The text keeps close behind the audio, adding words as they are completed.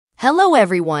Hello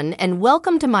everyone and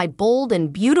welcome to my bold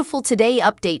and beautiful today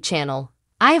update channel.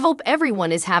 I hope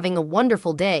everyone is having a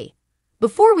wonderful day.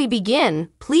 Before we begin,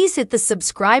 please hit the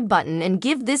subscribe button and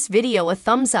give this video a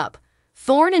thumbs up.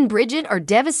 Thorne and Bridget are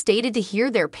devastated to hear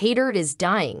their pater is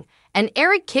dying, and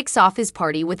Eric kicks off his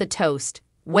party with a toast.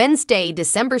 Wednesday,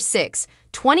 December 6,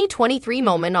 2023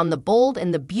 moment on the bold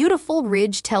and the beautiful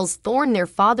Ridge tells Thorne their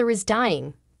father is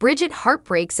dying. Bridget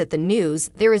heartbreaks at the news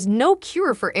there is no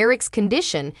cure for Eric's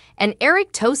condition, and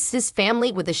Eric toasts his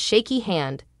family with a shaky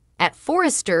hand. At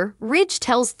Forrester, Ridge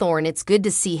tells Thorne it's good to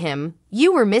see him.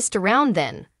 You were missed around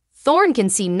then. Thorne can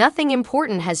see nothing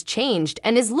important has changed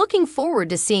and is looking forward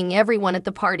to seeing everyone at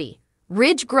the party.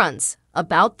 Ridge grunts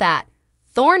about that.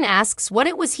 Thorne asks what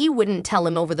it was he wouldn't tell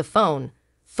him over the phone.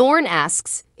 Thorne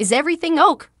asks, is everything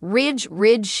ok?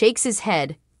 Ridge shakes his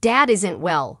head. Dad isn't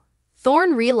well.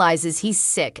 Thorne realizes he's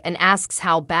sick and asks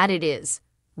how bad it is.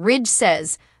 Ridge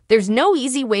says, there's no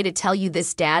easy way to tell you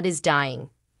this, dad is dying.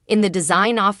 In the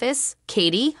design office,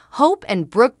 Katie, Hope, and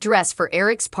Brooke dress for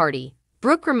Eric's party.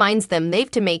 Brooke reminds them they've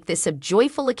to make this a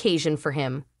joyful occasion for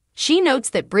him. She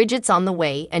notes that Bridget's on the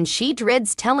way and she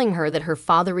dreads telling her that her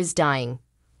father is dying.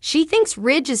 She thinks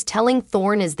Ridge is telling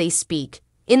Thorne as they speak.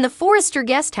 In the Forrester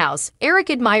guest house, Eric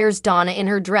admires Donna in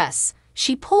her dress.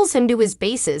 She pulls him to his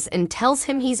bases and tells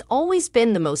him he's always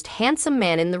been the most handsome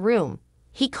man in the room.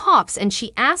 He coughs and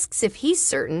she asks if he's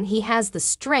certain he has the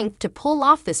strength to pull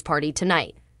off this party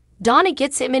tonight. Donna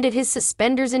gets him into his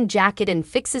suspenders and jacket and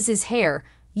fixes his hair.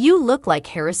 You look like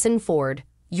Harrison Ford.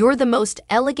 You're the most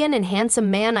elegant and handsome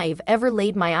man I've ever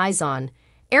laid my eyes on.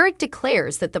 Eric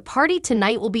declares that the party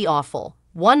tonight will be awful.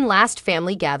 One last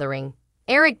family gathering.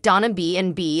 Eric, Donna,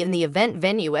 B&B in the event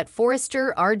venue at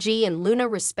Forrester, RG and Luna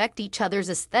respect each other's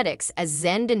aesthetics as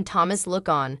Zend and Thomas look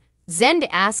on. Zend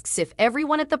asks if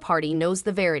everyone at the party knows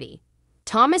the verity.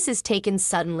 Thomas is taken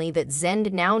suddenly that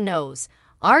Zend now knows.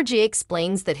 RG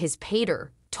explains that his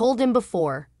pater told him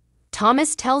before.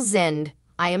 Thomas tells Zend,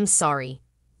 I am sorry.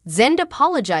 Zend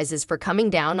apologizes for coming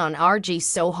down on RG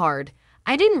so hard.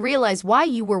 I didn't realize why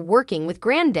you were working with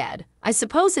Granddad. I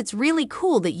suppose it's really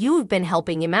cool that you've been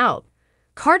helping him out.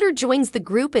 Carter joins the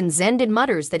group and Zend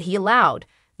mutters that he allowed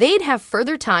they'd have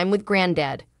further time with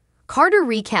Granddad. Carter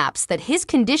recaps that his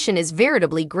condition is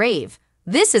veritably grave.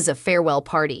 This is a farewell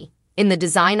party. In the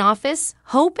design office,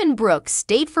 Hope and Brooke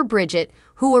state for Bridget,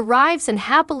 who arrives and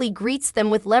happily greets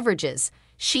them with leverages.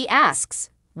 She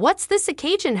asks, what's this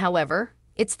occasion, however?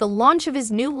 It's the launch of his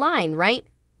new line, right?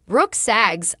 Brooke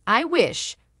sags, I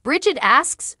wish. Bridget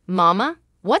asks, Mama,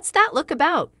 what's that look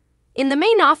about? In the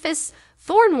main office,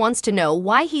 Thorne wants to know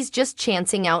why he's just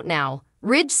chancing out now.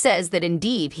 Ridge says that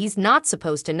indeed he's not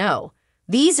supposed to know.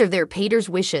 These are their pater's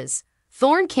wishes.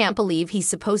 Thorne can't believe he's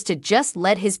supposed to just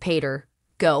let his pater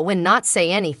go and not say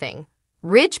anything.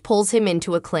 Ridge pulls him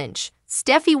into a clinch.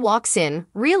 Steffi walks in,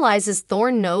 realizes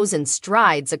Thorne knows and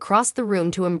strides across the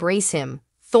room to embrace him.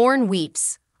 Thorne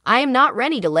weeps. I am not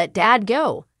ready to let Dad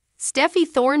go. Steffi,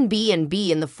 Thorne,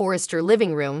 B&B in the Forrester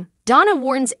living room. Donna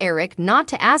warns Eric not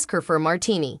to ask her for a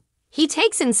martini. He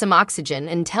takes in some oxygen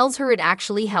and tells her it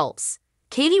actually helps.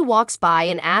 Katie walks by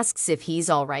and asks if he's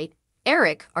all right.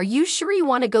 Eric, are you sure you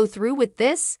want to go through with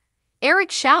this?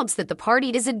 Eric shouts that the party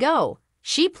is a go.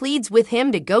 She pleads with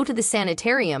him to go to the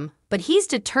sanitarium, but he's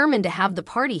determined to have the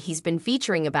party he's been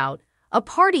featuring about, a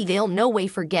party they'll no way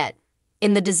forget.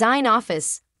 In the design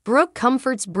office, Brooke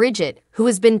comforts Bridget, who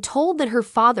has been told that her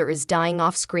father is dying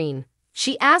off screen.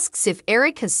 She asks if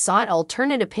Eric has sought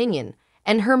alternate opinion,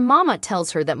 and her mama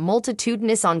tells her that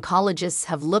multitudinous oncologists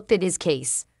have looked at his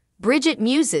case. Bridget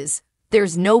muses,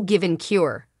 there's no given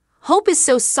cure. Hope is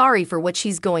so sorry for what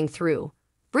she's going through.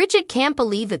 Bridget can't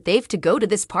believe that they've to go to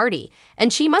this party,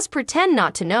 and she must pretend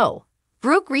not to know.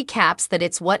 Brooke recaps that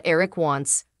it's what Eric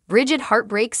wants. Bridget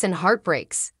heartbreaks and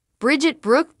heartbreaks. Bridget,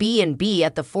 Brooke, B&B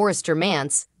at the Forrester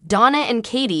manse. Donna and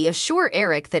Katie assure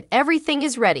Eric that everything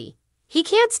is ready. He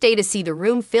can't stay to see the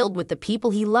room filled with the people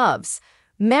he loves.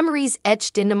 Memories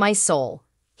etched into my soul.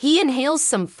 He inhales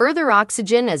some further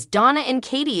oxygen as Donna and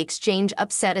Katie exchange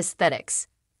upset aesthetics.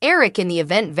 Eric in the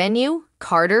event venue,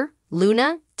 Carter,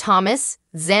 Luna, Thomas,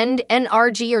 Zend, and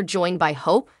RG are joined by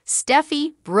Hope,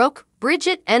 Steffi, Brooke,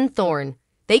 Bridget, and Thorne.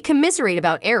 They commiserate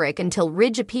about Eric until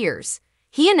Ridge appears.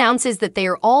 He announces that they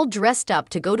are all dressed up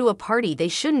to go to a party they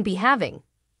shouldn't be having.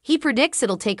 He predicts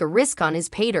it'll take a risk on his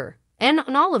pater, and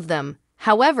on all of them.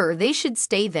 However, they should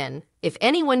stay then, if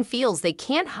anyone feels they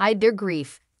can't hide their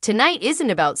grief. Tonight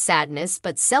isn't about sadness,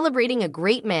 but celebrating a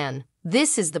great man.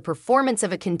 This is the performance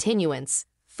of a continuance.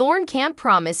 Thorne can't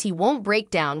promise he won't break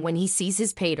down when he sees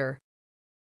his pater.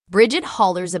 Bridget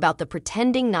hollers about the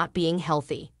pretending not being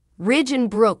healthy. Ridge and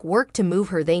Brooke work to move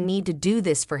her. They need to do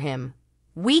this for him.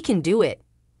 We can do it.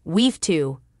 We've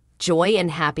too. Joy and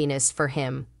happiness for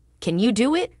him. Can you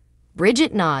do it?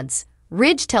 Bridget nods.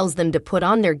 Ridge tells them to put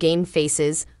on their game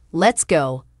faces. Let's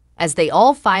go. As they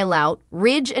all file out,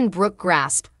 Ridge and Brooke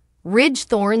grasp. Ridge,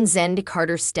 Thorne, Zend,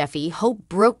 Carter, Steffi, Hope,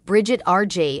 Brooke, Bridget,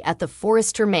 RJ at the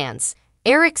Forrester manse.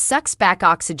 Eric sucks back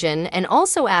oxygen and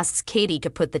also asks Katie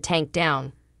to put the tank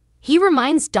down. He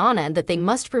reminds Donna that they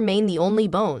must remain the only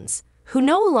bones, who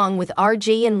know along with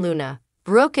RJ and Luna.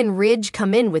 Brooke and Ridge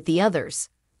come in with the others.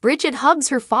 Bridget hugs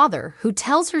her father, who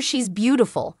tells her she's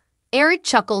beautiful. Eric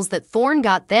chuckles that Thorne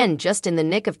got then just in the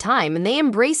nick of time and they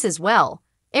embrace as well.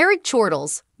 Eric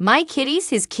chortles, "My kitties,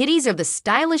 his kitties are the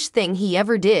stylish thing he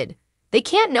ever did. They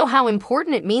can't know how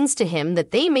important it means to him that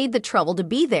they made the trouble to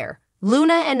be there."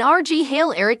 Luna and RG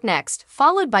hail Eric next,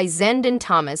 followed by Zend and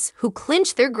Thomas, who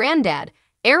clinch their granddad.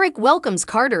 Eric welcomes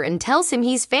Carter and tells him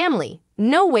he's family.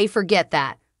 No way forget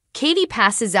that. Katie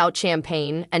passes out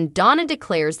champagne, and Donna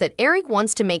declares that Eric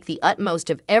wants to make the utmost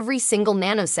of every single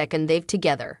nanosecond they've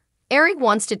together. Eric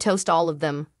wants to toast all of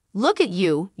them. Look at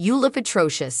you look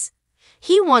atrocious.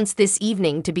 He wants this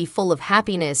evening to be full of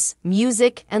happiness,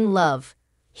 music, and love.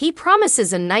 He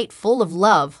promises a night full of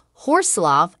love,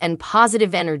 horselove, and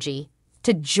positive energy.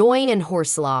 To Joy and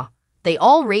Horselaw. They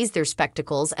all raise their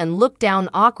spectacles and look down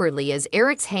awkwardly as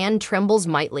Eric's hand trembles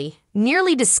mightily,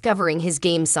 nearly discovering his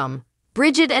game sum.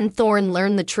 Bridget and Thorne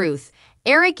learn the truth.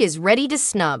 Eric is ready to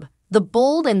snub. The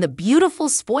bold and the beautiful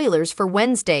spoilers for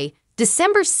Wednesday,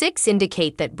 December 6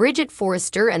 indicate that Bridget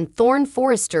Forrester and Thorne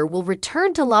Forrester will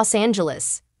return to Los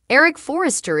Angeles. Eric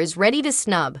Forrester is ready to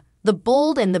snub. The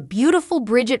bold and the beautiful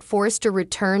Bridget Forrester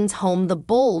returns home. The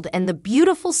bold and the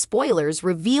beautiful spoilers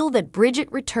reveal that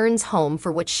Bridget returns home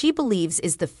for what she believes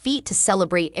is the feat to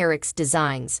celebrate Eric's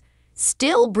designs.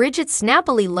 Still, Bridget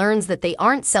snappily learns that they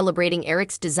aren't celebrating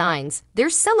Eric's designs,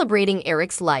 they're celebrating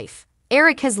Eric's life.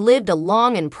 Eric has lived a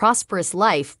long and prosperous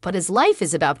life, but his life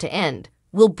is about to end.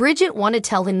 Will Bridget want to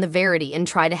tell him the verity and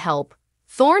try to help?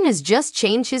 Thorne has just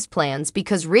changed his plans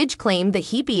because Ridge claimed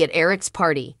that he'd be at Eric's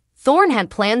party. Thorne had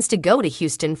plans to go to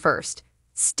Houston first.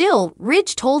 Still,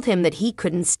 Ridge told him that he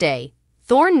couldn't stay.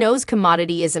 Thorne knows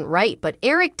commodity isn't right, but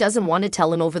Eric doesn't want to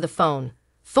tell him over the phone.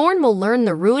 Thorne will learn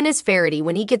the ruinous verity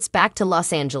when he gets back to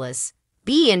Los Angeles.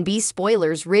 B&B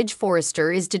spoilers. Ridge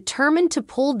Forrester is determined to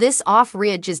pull this off.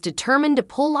 Ridge is determined to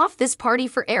pull off this party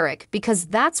for Eric because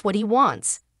that's what he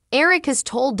wants. Eric has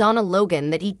told Donna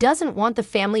Logan that he doesn't want the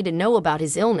family to know about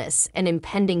his illness and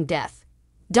impending death.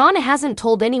 Donna hasn't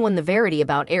told anyone the verity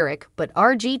about Eric, but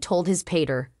RG told his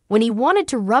pater when he wanted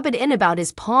to rub it in about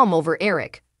his palm over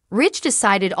Eric. Ridge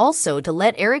decided also to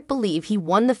let Eric believe he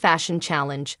won the fashion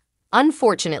challenge.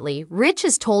 Unfortunately, Ridge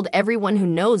has told everyone who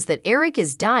knows that Eric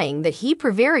is dying that he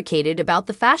prevaricated about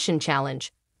the fashion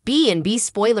challenge. B&B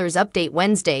spoilers update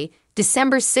Wednesday,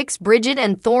 December 6. Bridget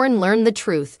and Thorne learn the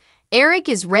truth. Eric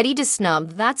is ready to snub.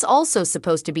 That's also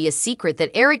supposed to be a secret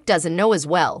that Eric doesn't know as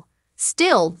well.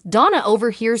 Still, Donna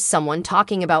overhears someone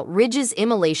talking about Ridge's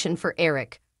immolation for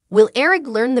Eric. Will Eric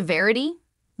learn the verity?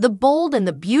 The bold and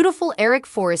the beautiful Eric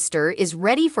Forrester is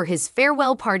ready for his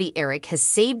farewell party. Eric has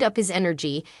saved up his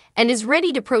energy and is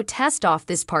ready to protest off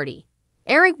this party.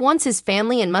 Eric wants his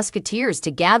family and musketeers to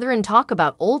gather and talk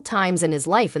about old times and his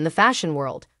life in the fashion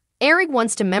world. Eric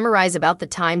wants to memorize about the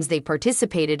times they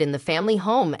participated in the family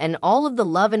home and all of the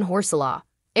love and horselaw.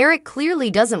 Eric clearly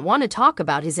doesn't want to talk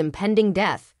about his impending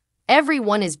death.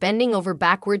 Everyone is bending over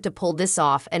backward to pull this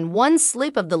off, and one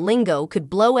slip of the lingo could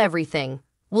blow everything.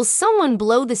 Will someone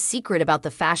blow the secret about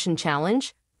the fashion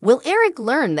challenge? Will Eric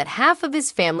learn that half of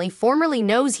his family formerly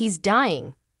knows he's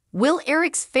dying? Will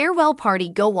Eric's farewell party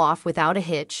go off without a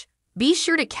hitch? Be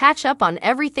sure to catch up on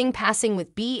everything passing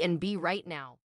with B&B right now.